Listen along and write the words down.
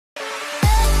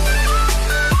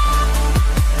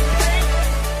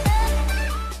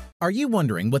Are you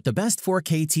wondering what the best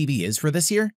 4K TV is for this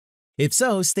year? If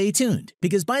so, stay tuned,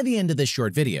 because by the end of this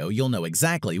short video, you'll know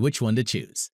exactly which one to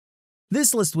choose.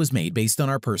 This list was made based on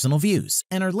our personal views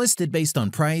and are listed based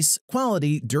on price,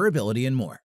 quality, durability, and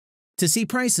more. To see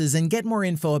prices and get more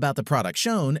info about the product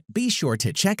shown, be sure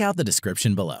to check out the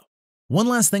description below. One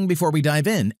last thing before we dive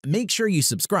in, make sure you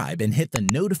subscribe and hit the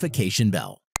notification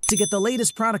bell to get the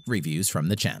latest product reviews from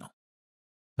the channel.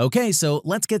 Okay, so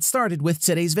let's get started with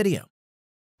today's video.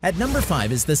 At number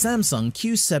 5 is the Samsung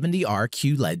Q70R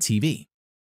QLED TV.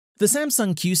 The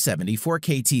Samsung Q70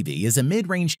 4K TV is a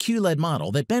mid-range QLED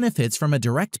model that benefits from a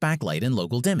direct backlight and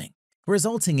local dimming,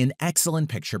 resulting in excellent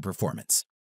picture performance.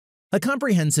 A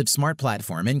comprehensive smart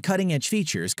platform and cutting-edge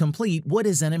features complete what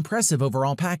is an impressive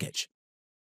overall package.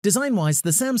 Design-wise, the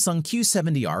Samsung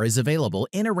Q70R is available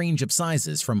in a range of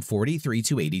sizes from 43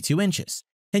 to 82 inches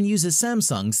and uses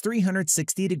Samsung's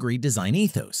 360-degree design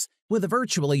ethos with a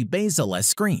virtually bezel-less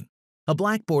screen, a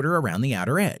black border around the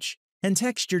outer edge, and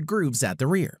textured grooves at the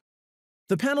rear.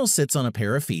 The panel sits on a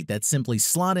pair of feet that simply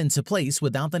slot into place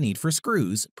without the need for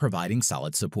screws, providing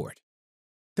solid support.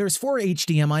 There's 4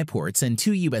 HDMI ports and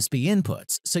 2 USB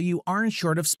inputs, so you aren't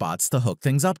short of spots to hook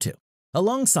things up to,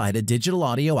 alongside a digital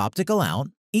audio optical out,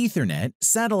 Ethernet,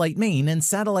 satellite main, and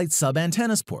satellite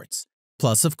sub-antennas ports,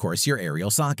 plus of course your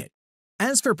aerial socket.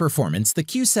 As for performance, the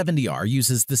Q70R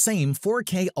uses the same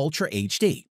 4K Ultra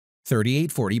HD,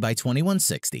 3840 by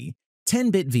 2160,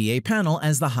 10-bit VA panel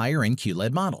as the higher-end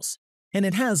QLED models, and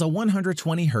it has a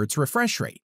 120Hz refresh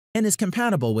rate and is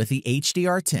compatible with the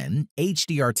HDR10,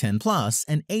 HDR10+,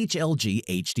 and HLG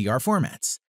HDR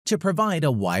formats to provide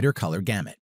a wider color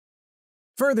gamut.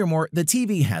 Furthermore, the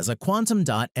TV has a quantum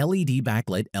dot LED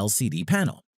backlit LCD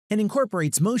panel and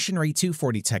incorporates motion rate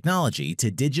 240 technology to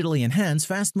digitally enhance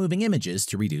fast-moving images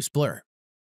to reduce blur.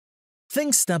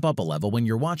 Things step up a level when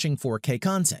you're watching 4K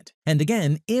content, and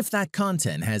again, if that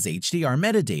content has HDR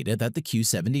metadata that the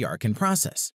Q70R can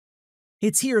process.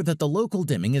 It's here that the local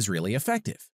dimming is really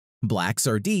effective. Blacks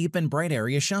are deep and bright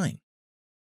areas shine.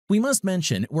 We must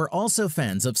mention we're also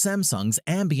fans of Samsung's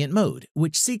ambient mode,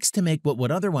 which seeks to make what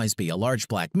would otherwise be a large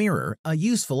black mirror a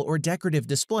useful or decorative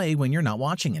display when you're not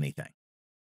watching anything.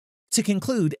 To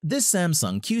conclude, this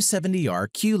Samsung Q70R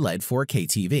QLED 4K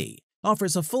TV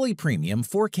offers a fully premium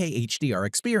 4K HDR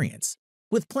experience,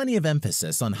 with plenty of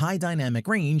emphasis on high dynamic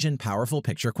range and powerful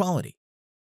picture quality.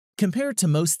 Compared to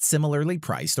most similarly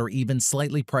priced or even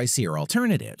slightly pricier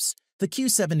alternatives, the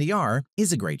Q70R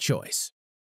is a great choice.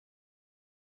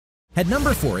 At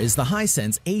number 4 is the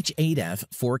Hisense H8F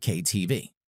 4K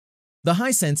TV. The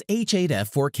Hisense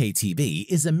H8F 4K TV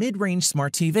is a mid-range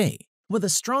smart TV with a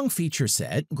strong feature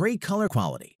set, great color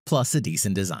quality, plus a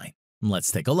decent design. Let's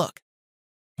take a look.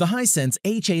 The Hisense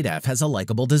H8F has a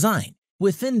likable design,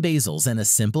 with thin bezels and a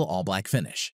simple all-black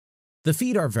finish. The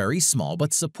feet are very small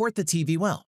but support the TV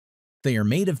well. They are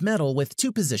made of metal with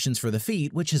 2 positions for the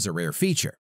feet, which is a rare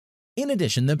feature. In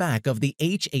addition, the back of the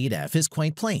H8F is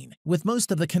quite plain, with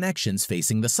most of the connections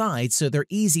facing the side so they're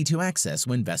easy to access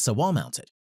when VESA wall-mounted.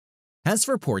 As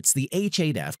for ports, the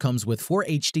H8F comes with 4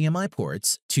 HDMI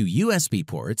ports, 2 USB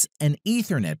ports, an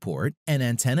Ethernet port, an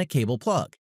antenna cable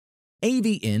plug,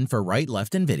 AV in for right,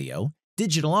 left, and video,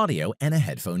 digital audio, and a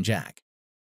headphone jack.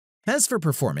 As for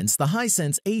performance, the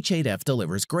Hisense H8F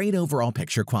delivers great overall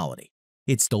picture quality.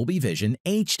 Its Dolby Vision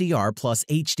HDR plus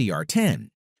HDR10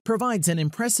 provides an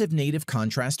impressive native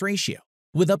contrast ratio,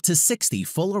 with up to 60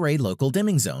 full-array local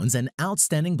dimming zones and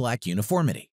outstanding black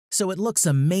uniformity, so it looks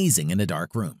amazing in a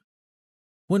dark room.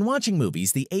 When watching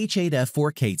movies, the H8F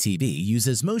 4K TV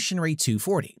uses motion rate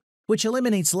 240, which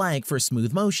eliminates lag for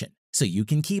smooth motion, so you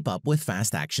can keep up with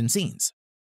fast action scenes.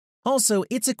 Also,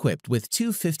 it's equipped with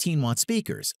 2 15-watt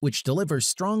speakers, which delivers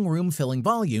strong room-filling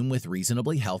volume with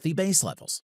reasonably healthy bass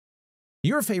levels.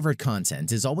 Your favorite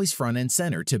content is always front and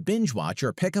center to binge watch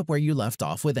or pick up where you left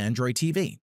off with Android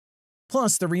TV.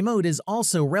 Plus, the remote is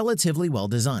also relatively well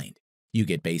designed. You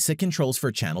get basic controls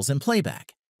for channels and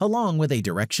playback, along with a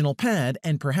directional pad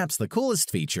and perhaps the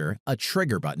coolest feature, a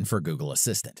trigger button for Google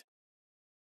Assistant.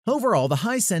 Overall, the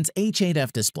Hisense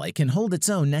H8F display can hold its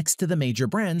own next to the major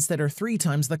brands that are 3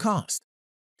 times the cost.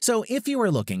 So if you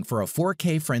are looking for a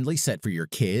 4K-friendly set for your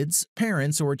kids,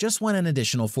 parents, or just want an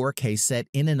additional 4K set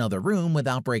in another room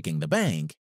without breaking the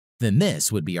bank, then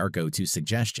this would be our go-to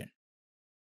suggestion.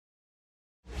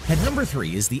 At number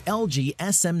 3 is the LG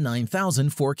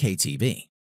SM9000 4K TV.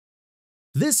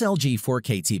 This LG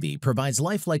 4K TV provides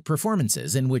lifelike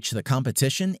performances in which the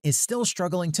competition is still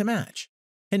struggling to match.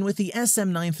 And with the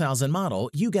SM9000 model,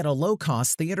 you get a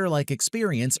low-cost theater-like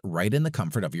experience right in the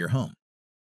comfort of your home.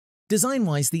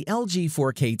 Design-wise, the LG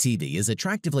 4K TV is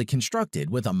attractively constructed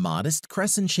with a modest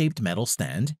crescent-shaped metal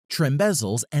stand, trim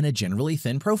bezels, and a generally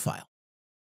thin profile.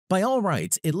 By all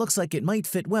rights, it looks like it might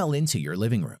fit well into your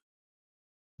living room.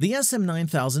 The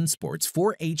SM9000 sports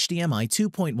 4 HDMI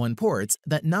 2.1 ports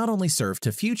that not only serve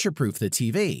to future-proof the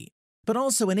TV, but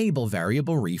also enable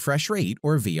variable refresh rate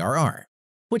or VRR,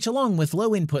 which along with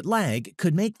low input lag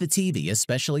could make the TV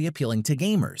especially appealing to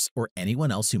gamers or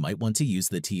anyone else who might want to use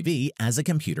the TV as a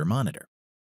computer monitor.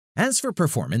 As for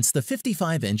performance, the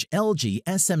 55-inch LG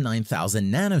SM9000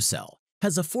 NanoCell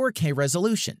has a 4K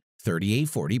resolution,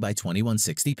 3840 by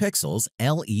 2160 pixels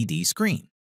LED screen,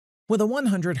 with a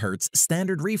 100 Hz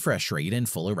standard refresh rate and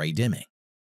full array dimming.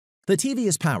 The TV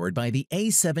is powered by the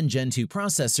A7 Gen 2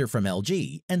 processor from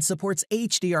LG and supports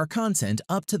HDR content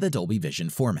up to the Dolby Vision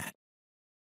format.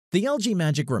 The LG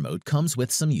Magic Remote comes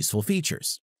with some useful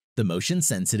features. The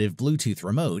motion-sensitive Bluetooth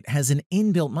remote has an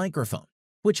inbuilt microphone,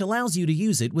 which allows you to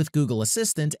use it with Google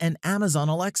Assistant and Amazon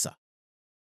Alexa.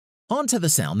 On to the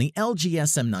sound, the LG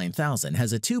SM9000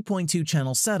 has a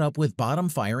 2.2-channel setup with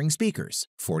bottom-firing speakers,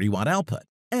 40-watt output,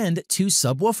 and 2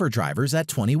 subwoofer drivers at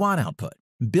 20-watt output,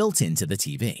 built into the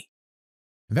TV.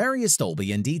 Various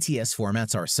Dolby and DTS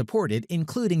formats are supported,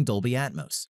 including Dolby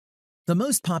Atmos. The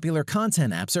most popular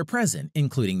content apps are present,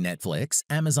 including Netflix,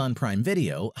 Amazon Prime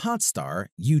Video, Hotstar,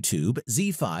 YouTube,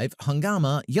 Z5,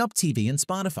 Hungama, Yup TV, and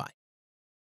Spotify.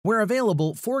 Where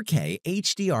available, 4K,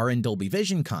 HDR, and Dolby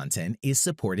Vision content is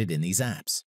supported in these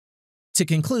apps. To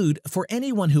conclude, for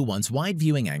anyone who wants wide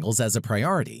viewing angles as a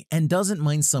priority and doesn't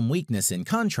mind some weakness in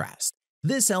contrast,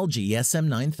 this LG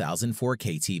SM9000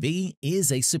 4K TV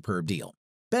is a superb deal.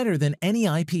 Better than any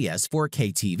IPS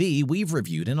 4K TV we've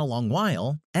reviewed in a long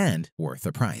while, and worth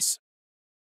the price.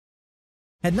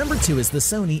 At number 2 is the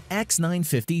Sony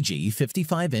X950G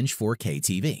 55-inch 4K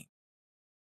TV.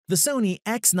 The Sony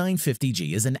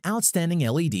X950G is an outstanding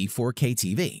LED 4K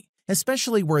TV,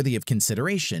 especially worthy of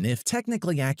consideration if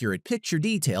technically accurate picture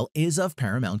detail is of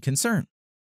paramount concern.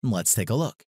 Let's take a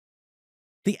look.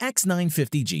 The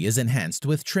X950G is enhanced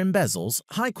with trim bezels,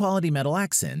 high-quality metal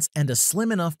accents, and a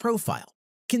slim enough profile,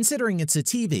 considering it's a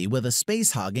TV with a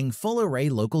space-hogging full-array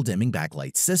local dimming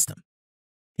backlight system.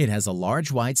 It has a large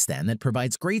wide stand that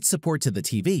provides great support to the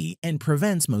TV and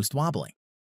prevents most wobbling.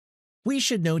 We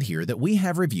should note here that we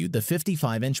have reviewed the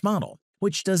 55-inch model,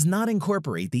 which does not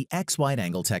incorporate the X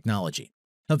wide-angle technology,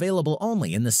 available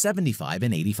only in the 75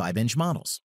 and 85-inch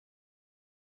models.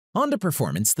 On to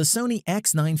performance, the Sony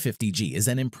X950G is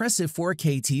an impressive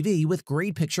 4K TV with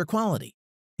great picture quality.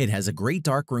 It has a great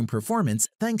darkroom performance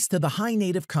thanks to the high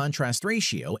native contrast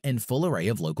ratio and full array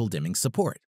of local dimming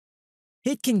support.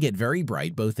 It can get very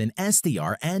bright both in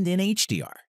SDR and in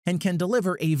HDR, and can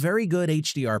deliver a very good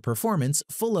HDR performance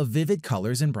full of vivid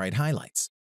colors and bright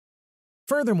highlights.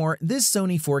 Furthermore, this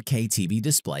Sony 4K TV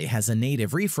display has a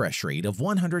native refresh rate of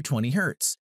 120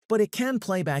 Hz, but it can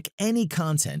play back any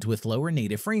content with lower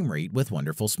native frame rate with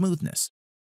wonderful smoothness.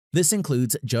 This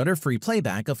includes judder-free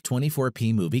playback of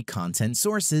 24p movie content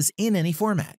sources in any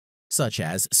format, such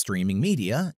as streaming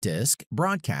media, disc,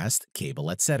 broadcast, cable,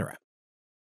 etc.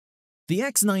 The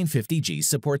X950G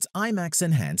supports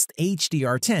IMAX-enhanced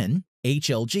HDR10,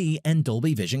 HLG, and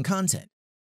Dolby Vision content,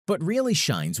 but really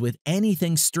shines with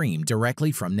anything streamed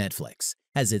directly from Netflix,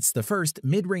 as it's the first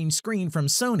mid-range screen from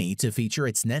Sony to feature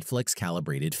its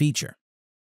Netflix-calibrated feature.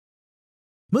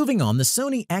 Moving on, the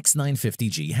Sony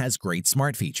X950G has great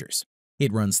smart features.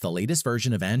 It runs the latest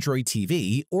version of Android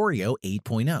TV, Oreo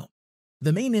 8.0.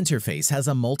 The main interface has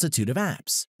a multitude of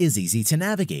apps, is easy to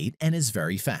navigate, and is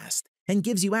very fast, and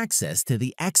gives you access to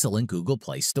the excellent Google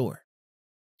Play Store.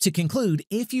 To conclude,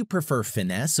 if you prefer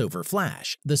finesse over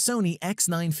flash, the Sony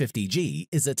X950G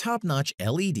is a top-notch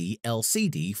LED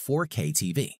LCD 4K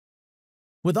TV.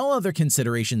 With all other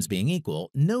considerations being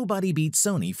equal, nobody beats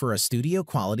Sony for a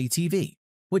studio-quality TV,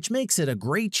 which makes it a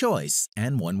great choice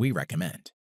and one we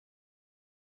recommend.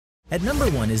 At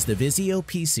number 1 is the Vizio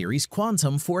P-Series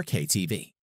Quantum 4K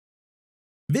TV.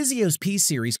 Vizio's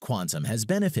P-Series Quantum has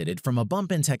benefited from a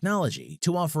bump in technology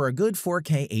to offer a good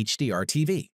 4K HDR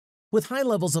TV, with high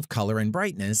levels of color and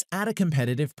brightness at a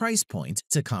competitive price point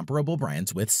to comparable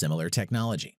brands with similar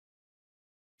technology.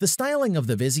 The styling of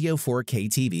the Vizio 4K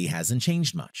TV hasn't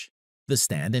changed much. The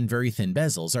stand and very thin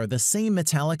bezels are the same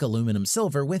metallic aluminum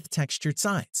silver with textured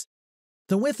sides.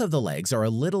 The width of the legs are a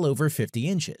little over 50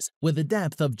 inches, with a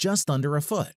depth of just under a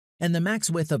foot, and the max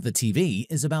width of the TV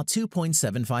is about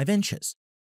 2.75 inches.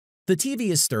 The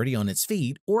TV is sturdy on its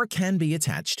feet or can be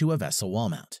attached to a vessel wall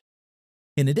mount.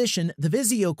 In addition, the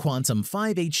Vizio Quantum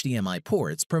 5 HDMI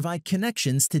ports provide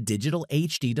connections to digital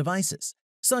HD devices,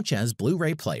 such as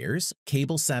Blu-ray players,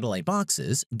 cable satellite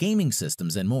boxes, gaming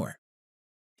systems, and more.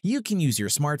 You can use your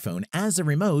smartphone as a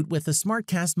remote with the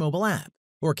SmartCast mobile app,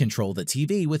 or control the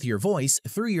TV with your voice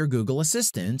through your Google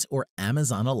Assistant or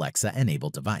Amazon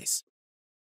Alexa-enabled device.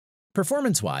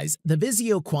 Performance-wise, the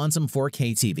Vizio Quantum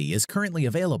 4K TV is currently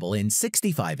available in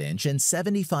 65-inch and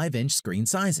 75-inch screen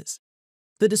sizes.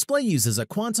 The display uses a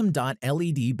quantum dot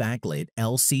LED backlit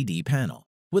LCD panel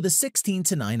with a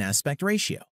 16:9 aspect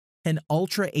ratio, an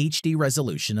Ultra HD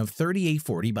resolution of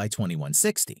 3840 by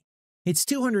 2160. Its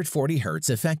 240 Hz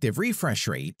effective refresh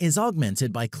rate is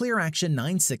augmented by Clear Action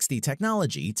 960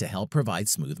 technology to help provide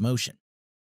smooth motion.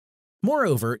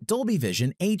 Moreover, Dolby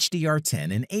Vision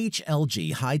HDR10 and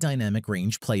HLG high dynamic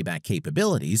range playback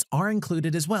capabilities are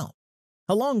included as well,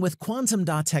 along with quantum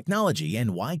dot technology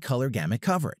and wide color gamut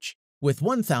coverage, with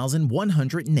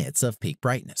 1100 nits of peak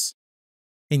brightness.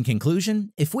 In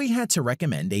conclusion, if we had to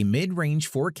recommend a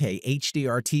mid-range 4K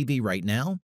HDR TV right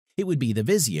now, it would be the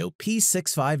Vizio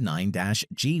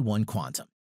P659-G1 Quantum.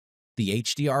 The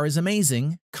HDR is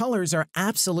amazing, colors are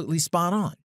absolutely spot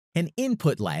on, and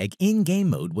input lag in-game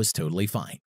mode was totally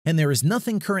fine, and there is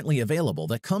nothing currently available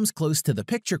that comes close to the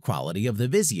picture quality of the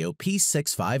Vizio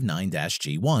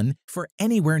P659-G1 for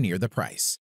anywhere near the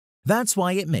price. That's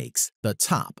why it makes the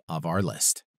top of our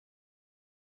list.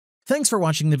 Thanks for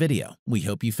watching the video. We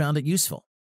hope you found it useful.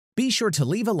 Be sure to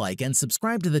leave a like and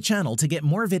subscribe to the channel to get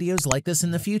more videos like this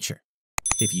in the future.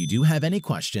 If you do have any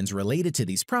questions related to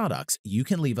these products, you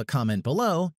can leave a comment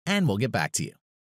below and we'll get back to you.